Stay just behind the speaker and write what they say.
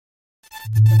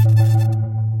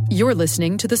You're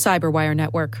listening to the Cyberwire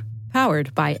Network,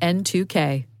 powered by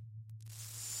N2K.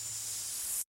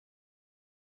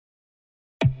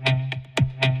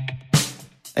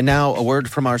 And now a word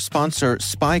from our sponsor,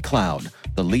 SpyCloud,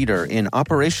 the leader in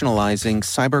operationalizing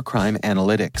cybercrime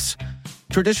analytics.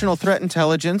 Traditional threat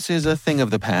intelligence is a thing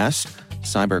of the past.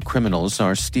 Cyber criminals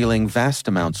are stealing vast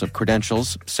amounts of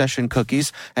credentials, session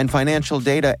cookies, and financial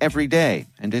data every day,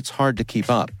 and it's hard to keep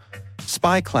up.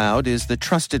 SpyCloud is the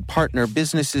trusted partner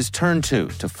businesses turn to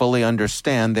fully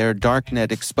understand their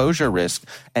darknet exposure risk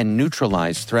and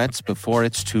neutralize threats before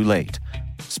it's too late.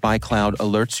 SpyCloud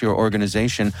alerts your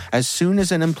organization as soon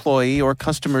as an employee or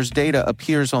customer's data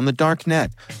appears on the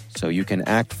darknet, so you can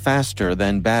act faster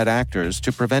than bad actors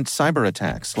to prevent cyber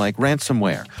attacks like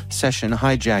ransomware, session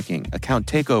hijacking, account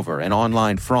takeover, and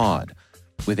online fraud.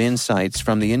 With insights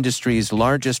from the industry's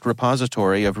largest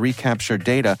repository of recaptured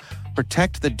data,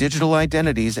 protect the digital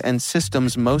identities and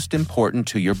systems most important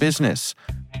to your business.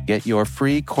 Get your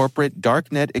free corporate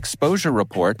darknet exposure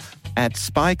report at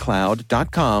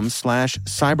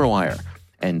spycloud.com/cyberwire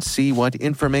and see what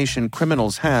information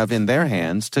criminals have in their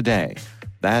hands today.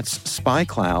 That's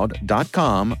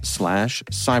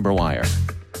spycloud.com/cyberwire.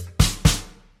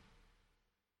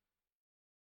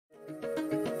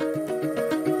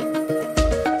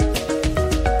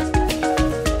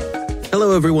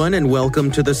 Hello, everyone, and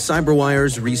welcome to the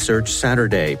CyberWire's Research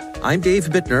Saturday. I'm Dave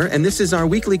Bittner, and this is our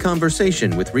weekly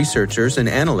conversation with researchers and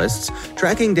analysts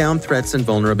tracking down threats and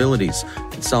vulnerabilities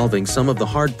and solving some of the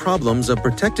hard problems of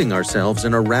protecting ourselves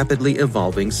in a rapidly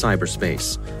evolving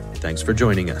cyberspace. Thanks for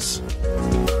joining us.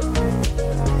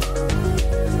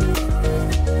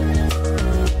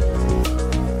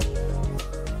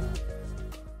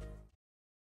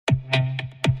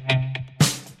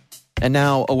 And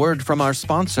now, a word from our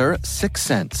sponsor,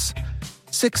 6sense.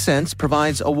 6sense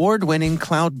provides award-winning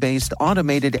cloud-based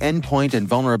automated endpoint and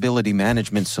vulnerability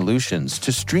management solutions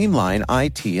to streamline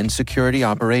IT and security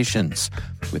operations.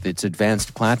 With its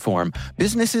advanced platform,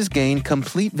 businesses gain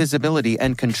complete visibility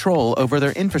and control over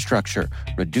their infrastructure,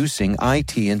 reducing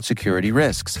IT and security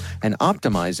risks and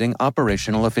optimizing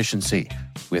operational efficiency.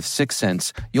 With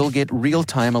 6sense, you'll get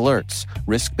real-time alerts,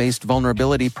 risk-based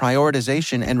vulnerability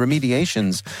prioritization and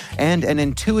remediations, and an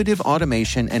intuitive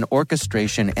automation and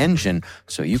orchestration engine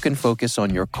so you can focus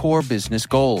on your core business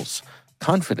goals,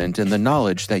 confident in the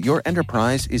knowledge that your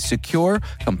enterprise is secure,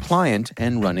 compliant,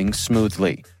 and running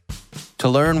smoothly. To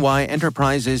learn why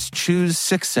enterprises choose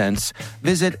 6sense,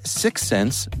 visit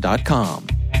 6sense.com.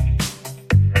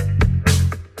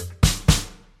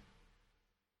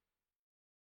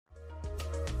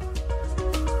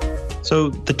 So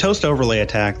the Toast overlay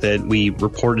attack that we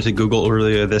reported to Google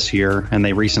earlier this year and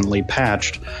they recently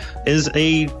patched is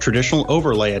a traditional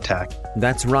overlay attack.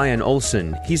 That's Ryan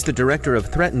Olson. He's the director of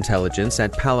threat intelligence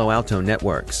at Palo Alto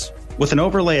Networks. With an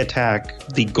overlay attack,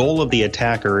 the goal of the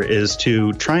attacker is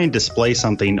to try and display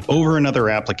something over another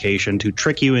application to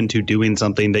trick you into doing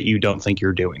something that you don't think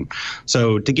you're doing.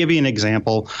 So to give you an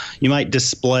example, you might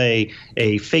display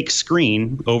a fake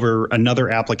screen over another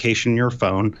application in your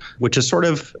phone, which is sort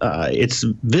of, it's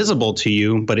visible to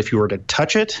you, but if you were to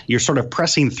touch it, you're sort of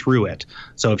pressing through it.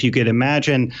 So if you could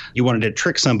imagine you wanted to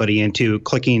trick somebody into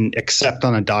clicking accept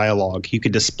on a dialogue, you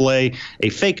could display a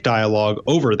fake dialogue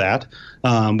over that,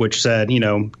 which said,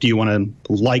 do you want to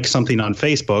like something on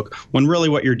Facebook, when really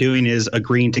what you're doing is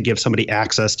agreeing to give somebody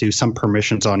access to some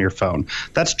permissions on your phone.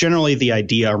 That's generally the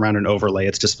idea around an overlay.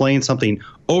 It's displaying something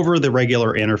over the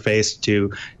regular interface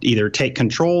to either take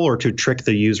control or to trick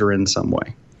the user in some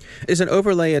way. Is an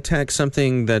overlay attack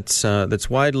something that's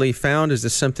widely found? Is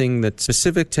this something that's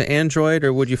specific to Android,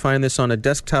 or would you find this on a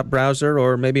desktop browser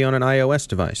or maybe on an iOS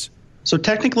device? So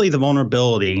technically the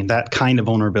vulnerability, that kind of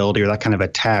vulnerability or that kind of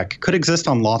attack could exist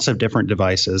on lots of different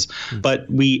devices, but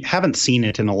we haven't seen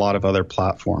it in a lot of other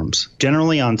platforms.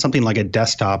 Generally on something like a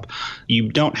desktop, you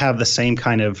don't have the same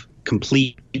kind of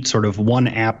complete sort of one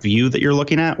app view that you're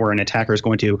looking at, where an attacker is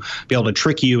going to be able to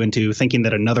trick you into thinking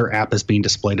that another app is being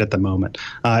displayed at the moment.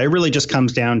 It really just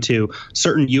comes down to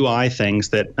certain UI things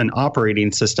that an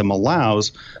operating system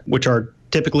allows, which are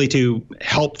typically to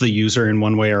help the user in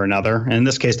one way or another. And in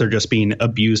this case, they're just being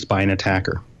abused by an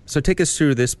attacker. So take us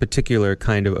through this particular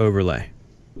kind of overlay.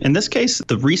 In this case,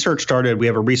 the research started, we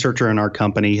have a researcher in our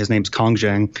company, his name's Kong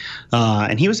Zhang,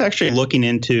 and he was actually looking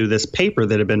into this paper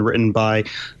that had been written by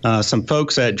some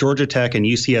folks at Georgia Tech and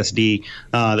UCSD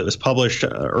that was published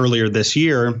earlier this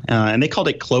year, and they called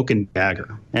it Cloak and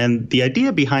Dagger. And the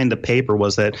idea behind the paper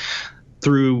was that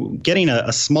through getting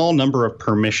a small number of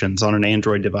permissions on an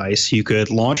Android device, you could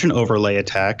launch an overlay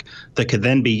attack that could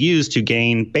then be used to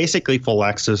gain basically full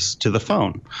access to the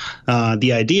phone.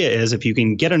 The idea is if you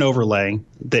can get an overlay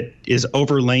that is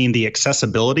overlaying the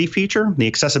accessibility feature, the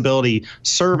accessibility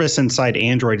service inside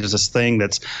Android is this thing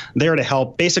that's there to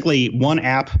help basically one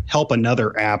app help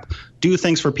another app do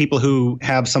things for people who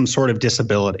have some sort of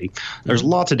disability. There's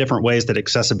lots of different ways that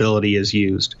accessibility is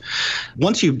used.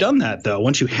 Once you've done that, though,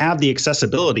 once you have the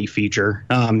accessibility feature,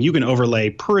 you can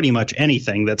overlay pretty much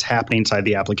anything that's happening inside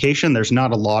the application. There's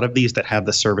not a lot of these that have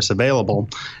the service available.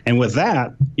 And with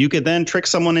that, you could then trick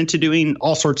someone into doing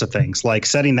all sorts of things, like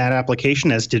setting that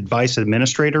application as device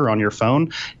administrator on your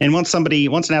phone. And once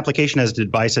an application has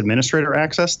device administrator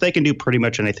access, they can do pretty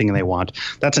much anything they want.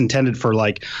 That's intended for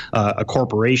like a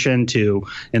corporation to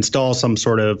install some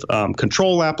sort of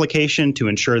control application to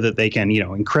ensure that they can,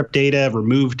 encrypt data,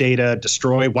 remove data,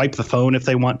 destroy, wipe the phone if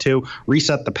they want to,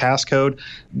 reset the passcode.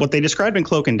 What they described in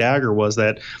Cloak and Dagger was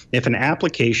that if an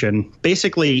application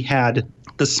basically had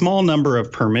the small number of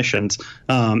permissions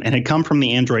and had come from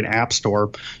the Android App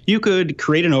Store, you could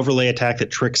create an overlay attack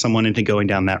that tricks someone into going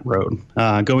down that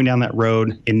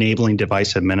road, enabling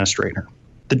device administrator.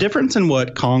 The difference in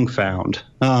what Kong found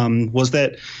was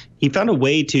that he found a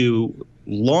way to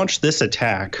launch this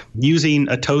attack using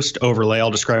a toast overlay. I'll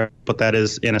describe what that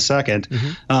is in a second.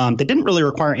 That didn't really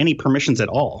require any permissions at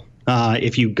all.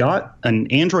 If you got an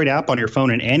Android app on your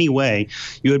phone in any way,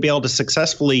 you would be able to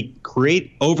successfully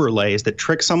create overlays that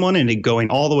trick someone into going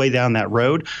all the way down that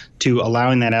road to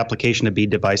allowing that application to be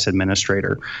device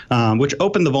administrator, which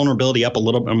opened the vulnerability up a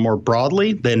little bit more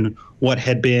broadly than what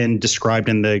had been described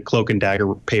in the Cloak and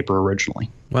Dagger paper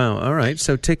originally. Wow. All right.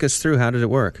 So take us through. How did it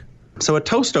work? So a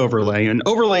toast overlay, and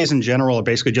overlays in general are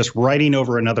basically just writing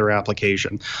over another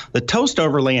application. The toast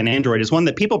overlay in Android is one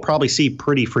that people probably see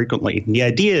pretty frequently. The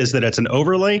idea is that it's an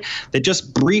overlay that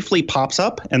just briefly pops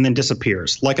up and then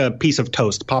disappears, like a piece of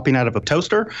toast popping out of a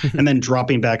toaster and then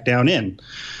dropping back down in.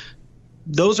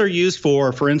 Those are used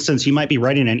for instance, you might be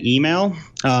writing an email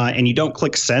and you don't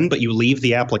click send, but you leave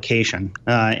the application.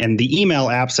 And the email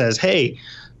app says, hey,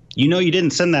 you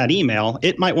didn't send that email.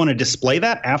 It might want to display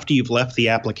that after you've left the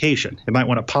application. It might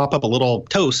want to pop up a little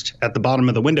toast at the bottom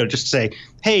of the window just to say,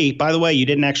 hey, by the way, you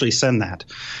didn't actually send that.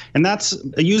 And that's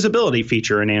a usability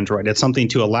feature in Android. It's something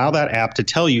to allow that app to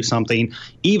tell you something,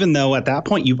 even though at that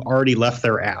point you've already left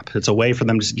their app. It's a way for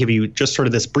them to give you just sort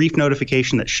of this brief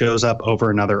notification that shows up over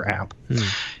another app.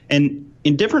 And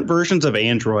in different versions of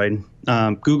Android,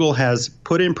 Google has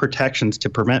put in protections to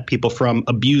prevent people from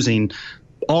abusing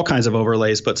all kinds of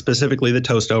overlays, but specifically the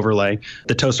toast overlay.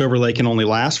 The toast overlay can only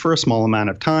last for a small amount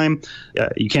of time.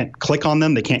 You can't click on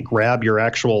them. They can't grab your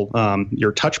actual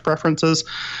your touch preferences.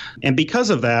 And because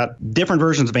of that, different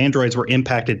versions of Androids were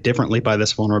impacted differently by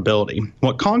this vulnerability.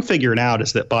 What Kong figured out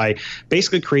is that by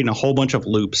basically creating a whole bunch of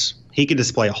loops, he could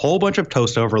display a whole bunch of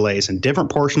toast overlays in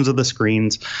different portions of the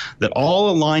screens that all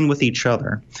align with each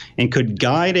other and could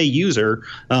guide a user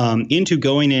into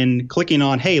going in, clicking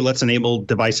on, hey, let's enable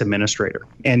device administrator.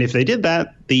 And if they did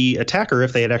that, the attacker,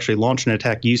 if they had actually launched an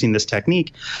attack using this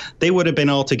technique, they would have been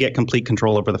able to get complete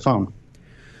control over the phone.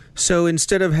 So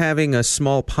instead of having a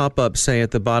small pop-up, say,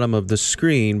 at the bottom of the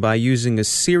screen, by using a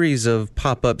series of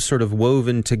pop-ups sort of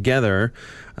woven together,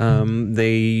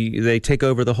 they take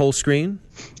over the whole screen?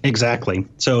 Exactly.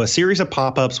 So a series of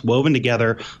pop-ups woven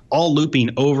together, all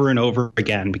looping over and over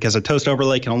again, because a toast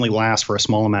overlay can only last for a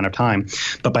small amount of time.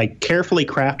 But by carefully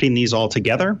crafting these all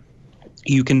together,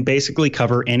 you can basically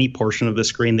cover any portion of the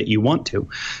screen that you want to.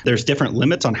 There's different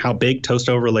limits on how big toast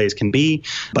overlays can be,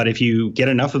 but if you get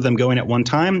enough of them going at one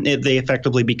time, they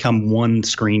effectively become one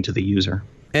screen to the user.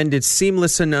 And it's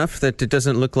seamless enough that it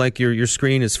doesn't look like your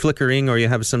screen is flickering or you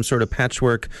have some sort of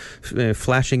patchwork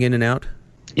flashing in and out?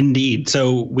 Indeed.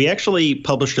 So we actually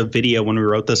published a video when we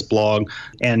wrote this blog,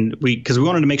 and because we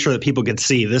wanted to make sure that people could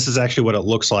see this is actually what it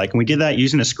looks like. And we did that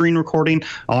using a screen recording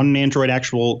on an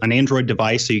Android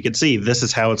device, so you could see this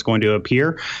is how it's going to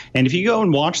appear. And if you go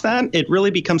and watch that, it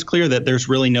really becomes clear that there's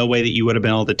really no way that you would have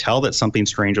been able to tell that something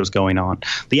strange was going on.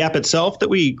 The app itself that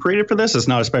we created for this is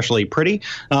not especially pretty,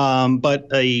 but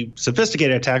a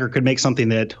sophisticated attacker could make something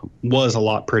that was a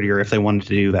lot prettier if they wanted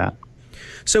to do that.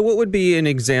 So what would be an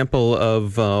example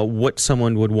of what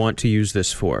someone would want to use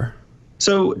this for?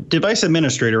 So device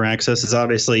administrator access is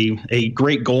obviously a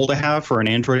great goal to have for an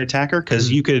Android attacker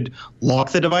because you could lock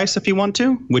the device if you want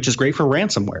to, which is great for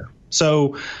ransomware.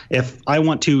 So if I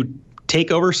want to take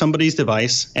over somebody's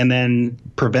device and then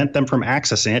prevent them from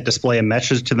accessing it, display a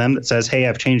message to them that says, hey,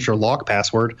 I've changed your lock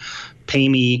password, pay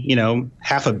me,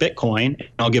 half a Bitcoin, and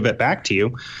I'll give it back to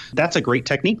you. That's a great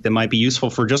technique that might be useful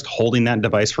for just holding that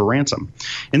device for ransom.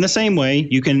 In the same way,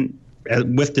 you can,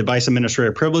 with device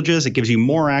administrator privileges, it gives you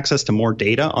more access to more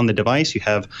data on the device. You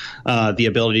have the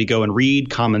ability to go and read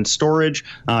common storage.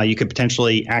 You could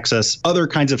potentially access other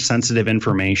kinds of sensitive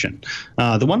information.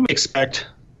 The one we expect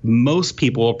most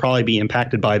people will probably be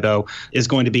impacted by, though, is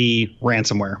going to be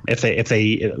ransomware. If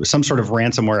they some sort of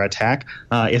ransomware attack,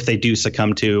 if they do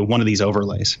succumb to one of these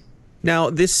overlays. Now,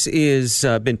 this is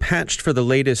been patched for the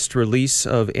latest release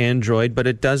of Android, but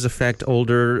it does affect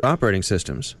older operating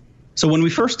systems. So when we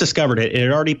first discovered it, it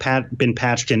had already been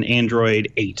patched in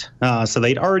Android 8. So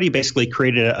they'd already basically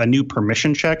created a new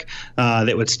permission check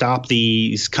that would stop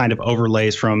these kind of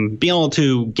overlays from being able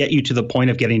to get you to the point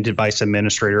of getting device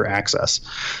administrator access.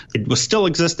 It was still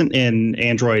existent in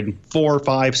Android 4,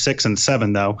 5, 6, and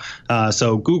 7, though.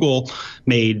 So Google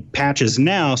made patches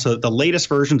now so that the latest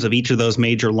versions of each of those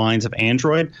major lines of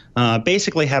Android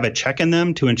basically have a check in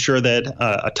them to ensure that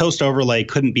a toast overlay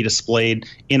couldn't be displayed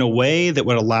in a way that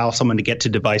would allow someone to get to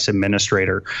device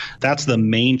administrator. That's the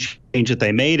main change that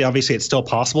they made. Obviously, it's still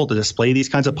possible to display these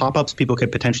kinds of pop-ups. People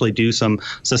could potentially do some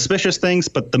suspicious things,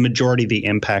 but the majority of the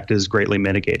impact is greatly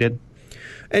mitigated.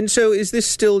 And so is this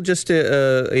still just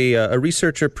a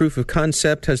researcher proof of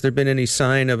concept? Has there been any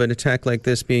sign of an attack like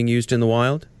this being used in the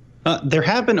wild? There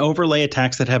have been overlay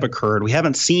attacks that have occurred. We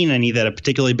haven't seen any that have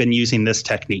particularly been using this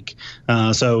technique.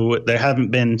 So there haven't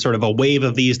been sort of a wave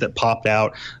of these that popped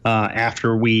out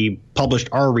after we published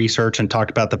our research and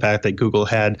talked about the fact that Google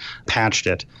had patched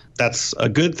it. That's a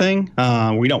good thing.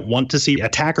 We don't want to see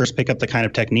attackers pick up the kind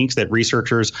of techniques that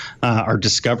researchers are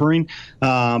discovering,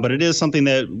 but it is something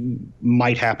that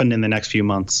might happen in the next few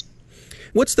months.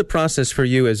 What's the process for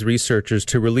you as researchers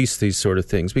to release these sort of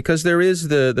things? Because there is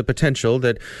the potential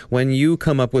that when you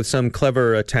come up with some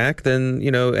clever attack, then,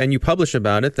 and you publish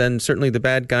about it, then certainly the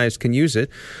bad guys can use it.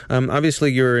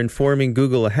 Obviously, you're informing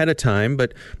Google ahead of time,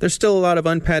 but there's still a lot of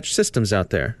unpatched systems out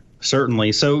there.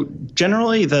 Certainly. So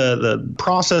generally, the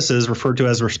process is referred to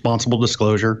as responsible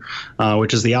disclosure,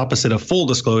 which is the opposite of full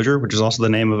disclosure, which is also the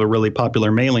name of a really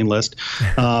popular mailing list.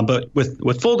 But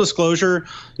with full disclosure,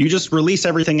 you just release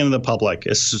everything into the public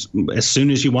as soon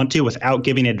as you want to without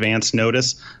giving advance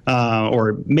notice,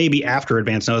 or maybe after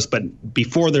advance notice, but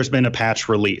before there's been a patch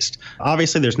released.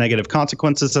 Obviously, there's negative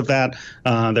consequences of that.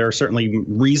 There are certainly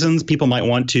reasons people might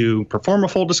want to perform a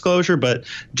full disclosure, but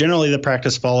generally the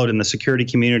practice followed in the security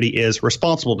community is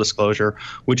responsible disclosure,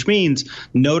 which means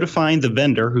notifying the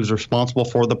vendor who's responsible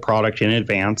for the product in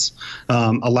advance,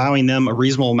 allowing them a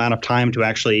reasonable amount of time to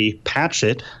actually patch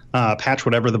it, patch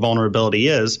whatever the vulnerability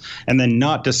is, and then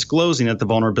not disclosing that the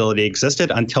vulnerability existed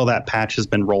until that patch has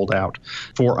been rolled out.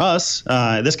 For us,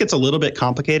 this gets a little bit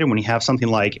complicated when you have something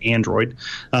like Android,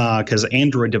 because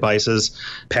Android devices,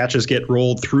 patches get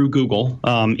rolled through Google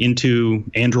into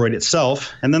Android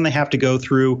itself, and then they have to go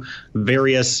through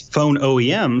various phone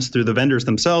OEMs, through the vendors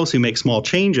themselves who make small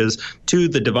changes to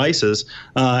the devices,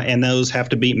 and those have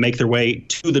to make their way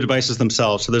to the devices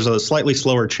themselves. So there's a slightly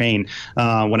slower chain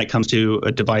when it comes to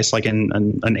a device like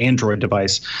an Android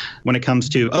device. When it comes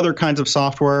to other kinds of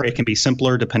software, it can be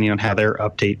simpler depending on how their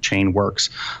update chain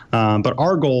works. But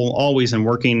our goal always in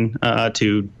working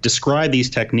to describe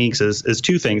these techniques is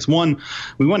two things. One,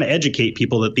 we want to educate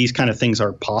people that these kind of things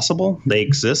are possible. They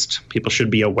exist. People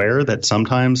should be aware that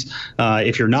sometimes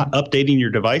if you're not updating your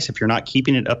device, if you're not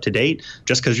keeping it up to date,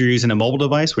 just because you're using a mobile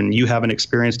device when you haven't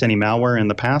experienced any malware in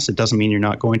the past, it doesn't mean you're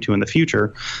not going to in the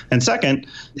future. And second,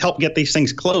 help get these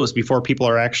things closed before people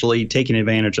are actually taking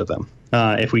advantage of them.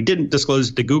 If we didn't disclose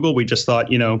it to Google, we just thought,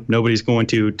 nobody's going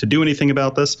to do anything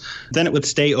about this, then it would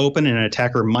stay open and an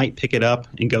attacker might pick it up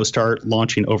and go start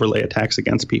launching overlay attacks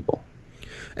against people.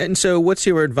 And so what's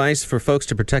your advice for folks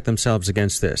to protect themselves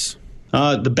against this?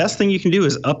 The best thing you can do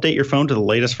is update your phone to the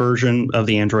latest version of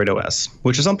the Android OS,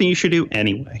 which is something you should do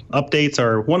anyway. Updates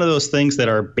are one of those things that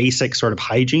are basic sort of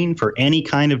hygiene for any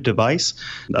kind of device.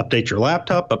 Update your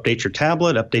laptop, update your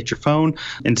tablet, update your phone.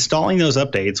 Installing those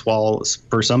updates, while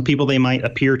for some people they might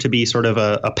appear to be sort of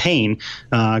a pain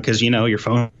because, your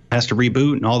phone has to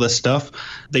reboot and all this stuff,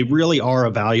 they really are a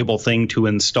valuable thing to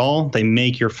install. They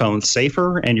make your phone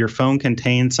safer, and your phone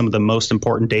contains some of the most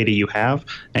important data you have,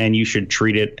 and you should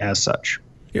treat it as such.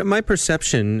 My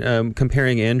perception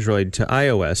comparing Android to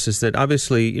iOS is that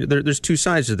obviously there's two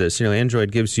sides to this.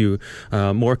 Android gives you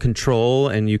more control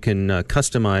and you can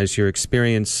customize your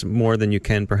experience more than you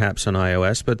can perhaps on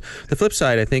iOS. But the flip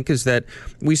side, I think, is that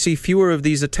we see fewer of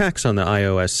these attacks on the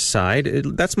iOS side.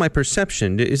 That's my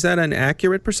perception. Is that an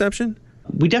accurate perception?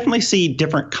 We definitely see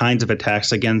different kinds of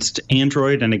attacks against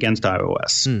Android and against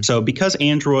iOS. So because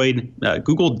Android,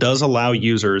 Google does allow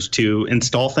users to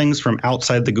install things from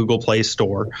outside the Google Play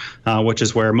Store, which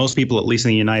is where most people, at least in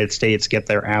the United States, get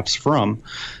their apps from.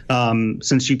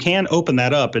 Since you can open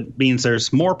that up, it means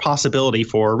there's more possibility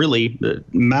for really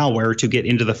malware to get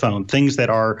into the phone, things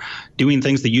that are doing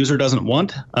things the user doesn't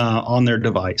want on their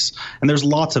device. And there's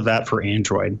lots of that for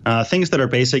Android. Things that are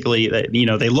basically,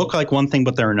 they look like one thing,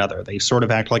 but they're another. They sort of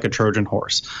act like a Trojan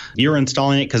horse. You're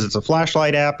installing it because it's a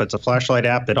flashlight app. It's a flashlight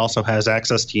app that also has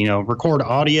access to, record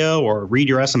audio or read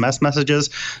your SMS messages.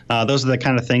 Those are the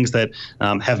kind of things that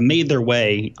have made their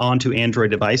way onto Android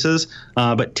devices,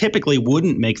 but typically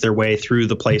wouldn't make their way through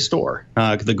the Play Store.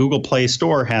 The Google Play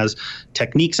Store has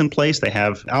techniques in place. They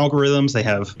have algorithms. They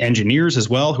have engineers as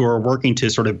well who are working to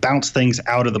sort of bounce things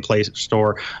out of the Play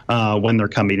Store when they're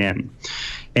coming in.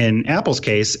 In Apple's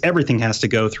case, everything has to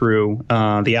go through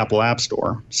the Apple App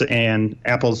Store. And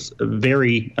Apple's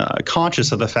very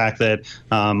conscious of the fact that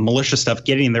malicious stuff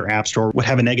getting in their App Store would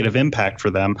have a negative impact for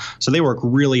them. So they work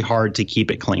really hard to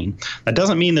keep it clean. That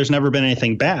doesn't mean there's never been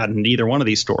anything bad in either one of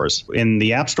these stores. In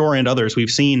the App Store and others, we've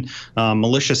seen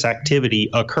malicious activity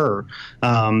occur.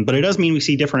 But it does mean we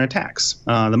see different attacks.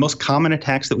 The most common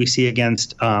attacks that we see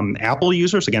against Apple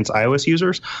users, against iOS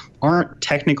users, aren't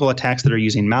technical attacks that are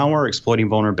using malware, exploiting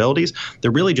vulnerabilities.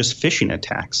 They're really just phishing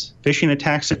attacks. Phishing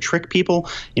attacks to trick people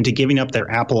into giving up their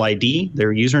Apple ID,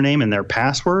 their username, and their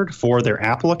password for their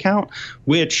Apple account,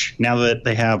 which now that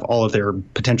they have all of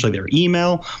potentially their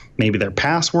email, maybe their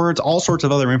passwords, all sorts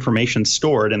of other information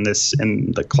stored in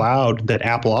the cloud that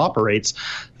Apple operates,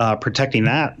 protecting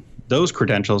those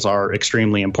credentials are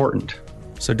extremely important.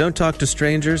 So don't talk to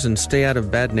strangers and stay out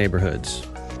of bad neighborhoods.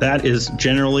 That is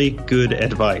generally good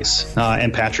advice.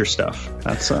 And patch your stuff.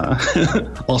 That's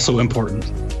also important.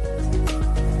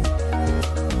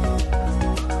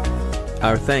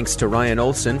 Our thanks to Ryan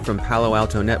Olson from Palo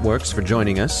Alto Networks for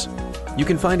joining us. You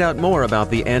can find out more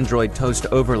about the Android Toast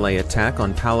overlay attack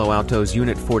on Palo Alto's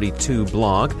Unit 42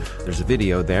 blog. There's a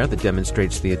video there that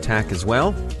demonstrates the attack as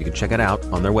well. You can check it out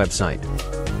on their website.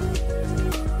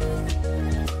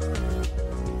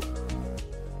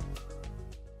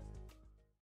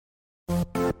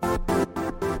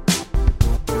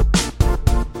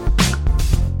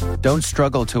 Don't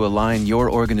struggle to align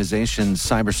your organization's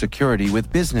cybersecurity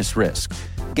with business risk.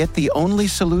 Get the only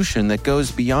solution that goes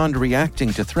beyond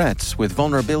reacting to threats with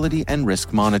vulnerability and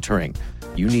risk monitoring.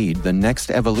 You need the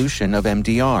next evolution of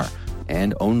MDR,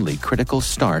 and only Critical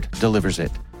Start delivers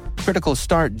it. Critical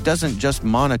Start doesn't just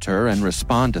monitor and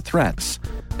respond to threats.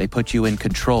 They put you in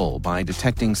control by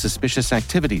detecting suspicious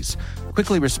activities,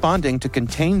 quickly responding to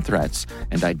contain threats,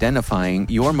 and identifying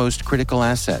your most critical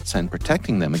assets and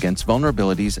protecting them against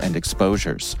vulnerabilities and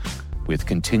exposures. With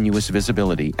continuous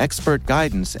visibility, expert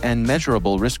guidance, and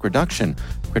measurable risk reduction,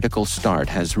 Critical Start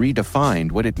has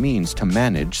redefined what it means to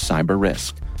manage cyber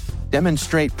risk.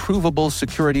 Demonstrate provable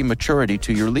security maturity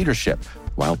to your leadership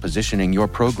while positioning your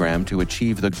program to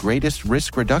achieve the greatest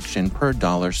risk reduction per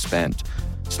dollar spent.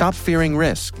 Stop fearing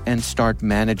risk and start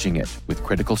managing it with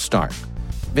Critical Start.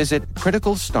 Visit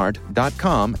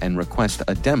criticalstart.com and request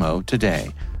a demo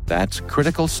today. That's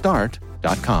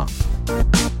criticalstart.com.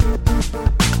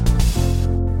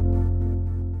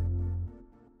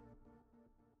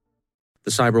 The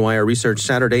CyberWire Research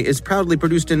Saturday is proudly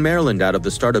produced in Maryland out of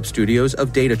the startup studios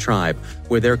of Data Tribe,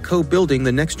 where they're co-building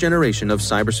the next generation of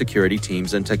cybersecurity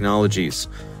teams and technologies.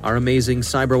 Our amazing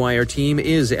CyberWire team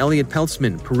is Elliot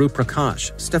Peltzman, Puru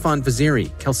Prakash, Stefan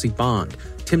Vaziri, Kelsey Bond,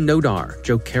 Tim Nodar,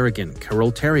 Joe Kerrigan,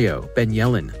 Carol Terrio, Ben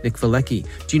Yellen, Nick Valecki,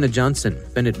 Gina Johnson,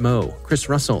 Bennett Moe, Chris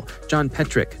Russell, John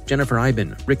Petrick, Jennifer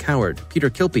Iben, Rick Howard, Peter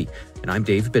Kilpie, and I'm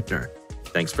Dave Bittner.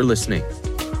 Thanks for listening.